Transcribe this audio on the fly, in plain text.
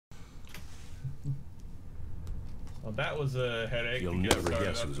Well, that was a headache. You'll never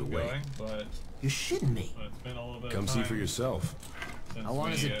guess who's away. But you're shitting me. it's been a little bit. Come see for yourself. How long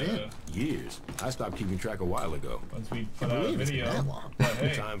has it been? Years. I stopped keeping track a while ago. Once we put out a video. That long. But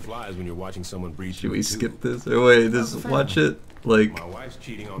hey, Time flies when you're watching someone breathe. Should we skip this? Or wait, just watch it. Like, My wife's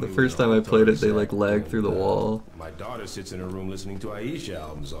cheating on the me first with time I an played it, auto they like sack. lagged through the wall. My daughter sits in her room listening to Aisha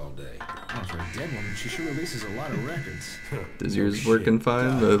albums all day. As for a dead woman, she sure releases a lot of records. Is yours working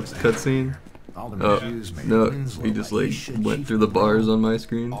fine, the cutscene? All the Oh, reviews made no, Winslow he just like Aisha went chief through the of bars on my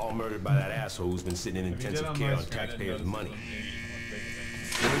screen. All murdered by that asshole who's been sitting in if you did intensive on care my on screen, it taxpayers' does money.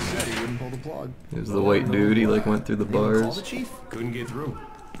 He said he wouldn't pull the plug. It was the white dude, he like went through the Didn't even call bars. the chief? Couldn't get through.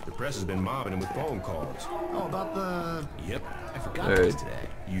 The press has been mobbing him with phone calls. Oh, about the... Yep. I forgot All that was right. today.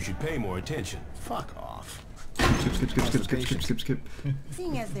 You should pay more attention. Fuck off. Skip.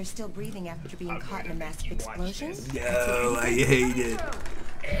 Seeing as they're still breathing after being caught in a massive explosion. No, I hate it.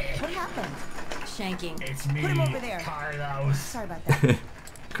 What happened? Shanking. It's me, Put him over there. Carlos. Sorry about that.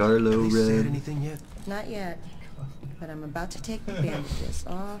 Carlo Have they said Red. anything yet? Not yet. But I'm about to take the bandages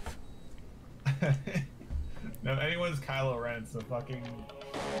off. No, anyone's Kylo Ren, it's the fucking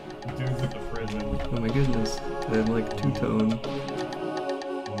dudes at the prison. Oh my goodness, they have like two-tone.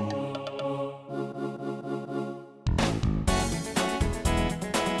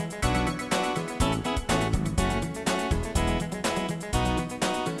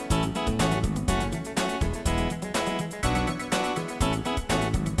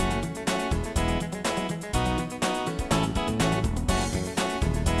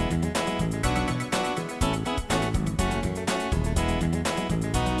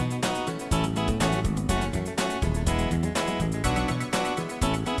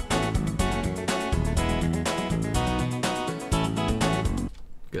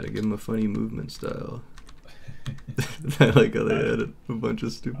 Gotta give him a funny movement style. I like how they added a bunch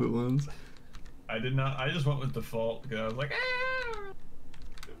of stupid ones. I did not. I just went with default because I was like, ah.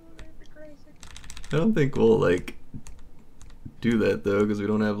 I don't think we'll like do that though, because we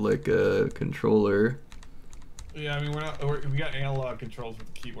don't have like a controller. Yeah, I mean we got analog controls with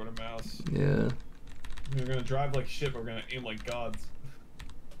the keyboard and mouse. Yeah. We're gonna drive like shit, but we're gonna aim like gods.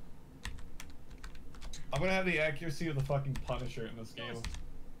 I'm gonna have the accuracy of the fucking Punisher in this game.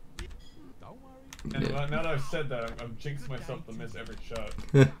 And Yeah. now that I've said that, I've jinxed myself to miss every shot.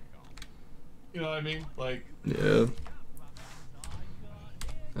 You know what I mean? Like. Yeah.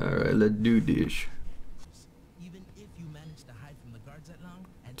 Alright, let's do this.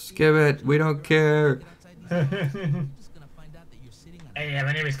 Skip it, we don't care. Hey,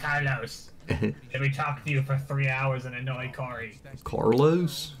 my name is Carlos. Let me talk to you for 3 hours and annoy Corey.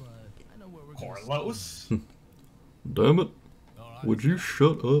 Carlos? Carlos? Damn it. Would you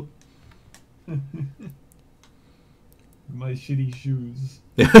shut up? My shitty shoes.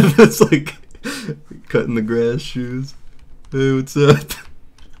 Yeah, that's like cutting the grass shoes. Hey, what's up?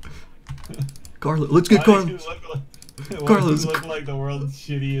 Carlos, let's get Carlos. Carlos. Look like the world's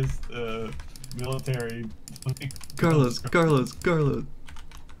shittiest military. Carlos. Beat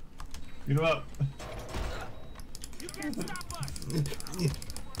him up.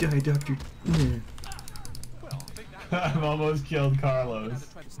 Die, doctor. I've almost killed Carlos.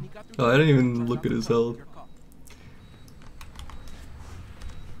 Oh, I didn't even look at his health.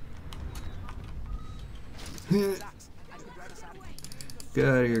 Get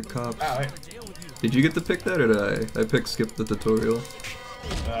out of here, cops. Oh, wait. Did you get to pick that or did I? I picked skip the tutorial. You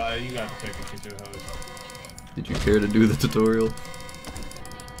got to pick if you do those. Did you care to do the tutorial?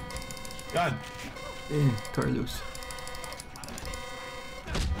 God. Carlos.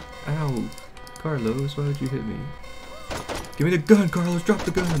 Ow. Carlos, why would you hit me? Give me the gun, Carlos, drop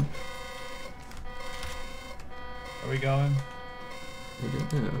the gun! Are we going I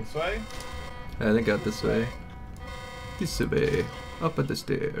don't know. this way? I think out this way. This way. Up at the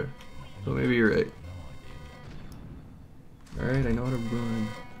stair. So maybe you're right. Alright, I know how to run.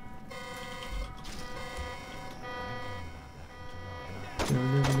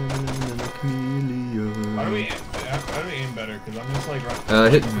 How do we aim better? Because I'm just like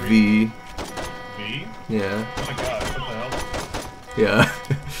running. Hit V. V? Yeah. Oh my god, what the hell? Yeah.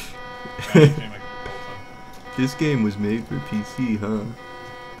 God, I changed my controls. This game was made for PC, huh?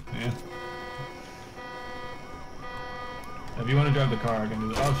 Yeah. If you want to drive the car, I can do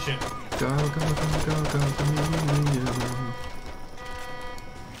this. Oh shit. Go,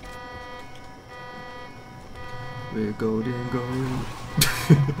 we're golden gold.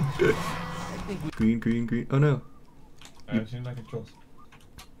 Green. Oh no. I've changed my controls.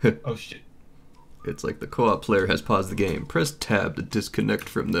 Oh shit. It's like the co-op player has paused the game. Press tab to disconnect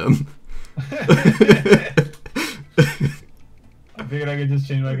from them. I figured I could just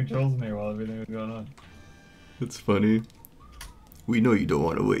change my controls in there while everything was going on. That's funny. We know you don't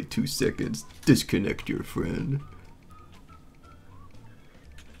want to wait 2 seconds. Disconnect your friend.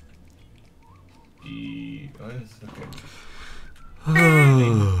 What is okay?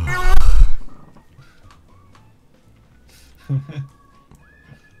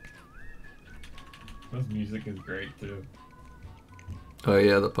 This music is great too. Oh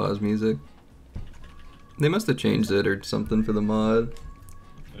yeah, the pause music. They must have changed it or something for the mod.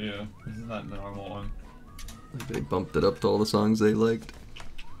 Yeah, this is not the normal one. Like they bumped it up to all the songs they liked.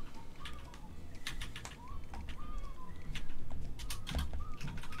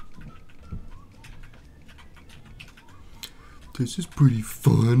 This is pretty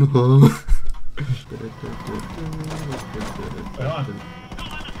fun, huh? Wait on.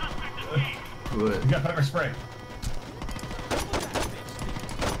 What? We got pepper spray.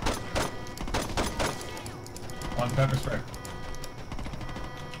 On pepper spray.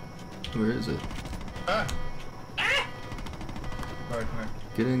 Where is it? Ah! Ah! Sorry, come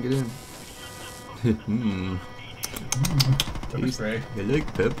Get in, get in. Hmm. here. Pepper spray. I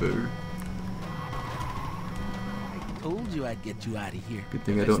like pepper. Told you I'd get you out of here. Good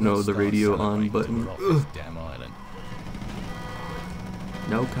thing I don't know the radio on button. Ugh. Damn island.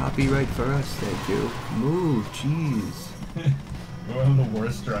 No copyright for us, thank you. Move, jeez. We're one of the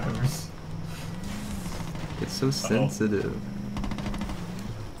worst drivers. It's so sensitive.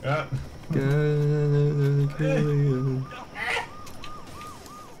 Yeah. Gonna kill you.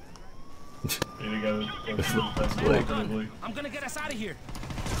 Here you go. Like- I'm gonna get us out of here.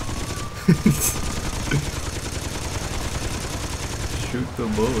 Shoot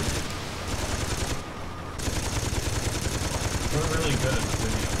them both. We're really good at this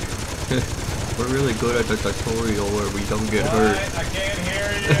video. We're really good at the tutorial where we don't get What? hurt. I can't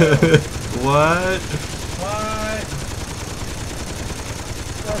hear you. What? What?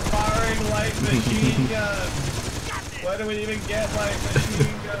 We're firing light machine guns. Why do we even get light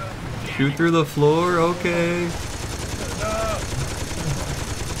machine guns? Shoot through the floor? Okay. No.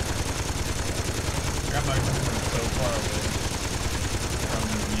 I got my microphone so far away from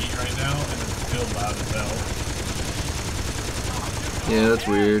the meat right now, and it's still loud as hell. Yeah, that's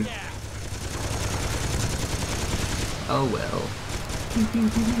weird. Oh well.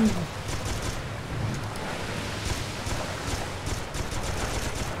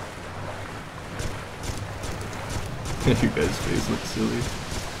 You guys' face looks silly.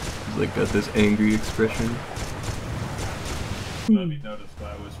 He's like got this angry expression. Let me notice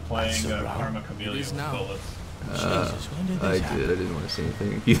that I was playing Karma Chameleon with bullets. Jesus, when did I this did. happen? I didn't want to say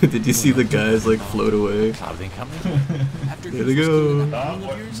anything. Did you see the guys like float away? Cloud incoming? After There he they was go. stealing that Oh, ring of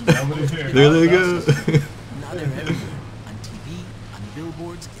what? yours? Nobody's here. There No, they no. go. Now they're everywhere. On TV, on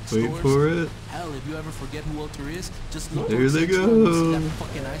billboards, in Wait stores. for it. Hell, if you ever forget who Walter is, just look There towards they Central and you'll see go. that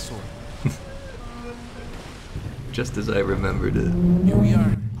fucking eyesore. Just as I remembered it. Here we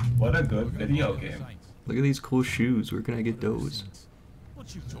are. What a good video game. Look at these cool shoes. Where can I get those?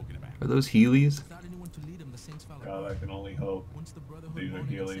 What you talking about? Are those Heelys? Without anyone to lead 'em, the Saints fell God, I apart. can only hope. Once the Brotherhood These are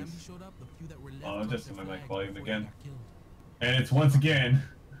Morning Heelys. Assembly showed up, the few that were left Oh, took just their in my flag mic volume before they again. got killed. And it's once again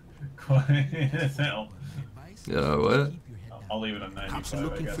quiet as hell. Advice? Yeah, what? Keep your head down. I'll leave it on Cops are 95, I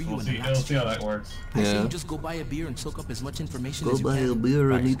looking guess. for you We'll in see. the We'll last see how church. that works. I say Yeah. you just go buy a beer and soak up as much information Go as you buy can. a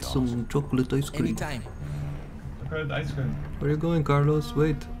beer and Price eat goes. some chocolate ice cream. Anytime. Look at the ice cream. Where are you going, Carlos?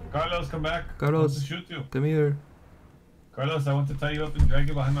 Wait. Carlos, come back. I Carlos. want to shoot you. Come here. Carlos, I want to tie you up and drag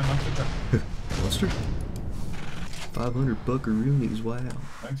you behind my monster truck. Monster? 500 buckaroonies, wow.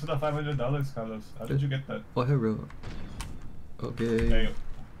 Thanks for the $500, Carlos. How did you get that? Oh, hello. Okay. Hey,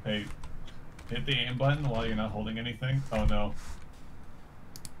 hey. Hit the aim button while you're not holding anything. Oh no.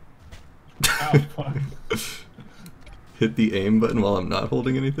 Ow, fuck. Hit the aim button while I'm not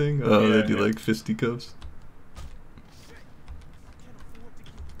holding anything? Oh, Yeah, they do yeah. like fisticuffs.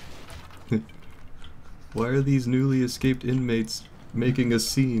 Why are these newly escaped inmates making a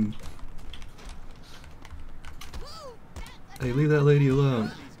scene? Hey, leave that lady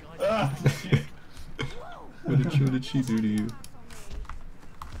alone. Ah, shit. What did she do to you?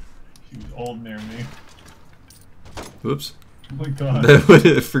 She was old near me. Whoops. Oh my god.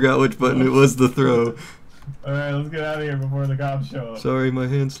 I forgot which button it was to throw. Alright, let's get out of here before the cops show up. Sorry, my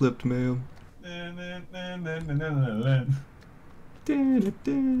hand slipped, ma'am.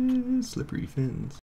 Slippery fins.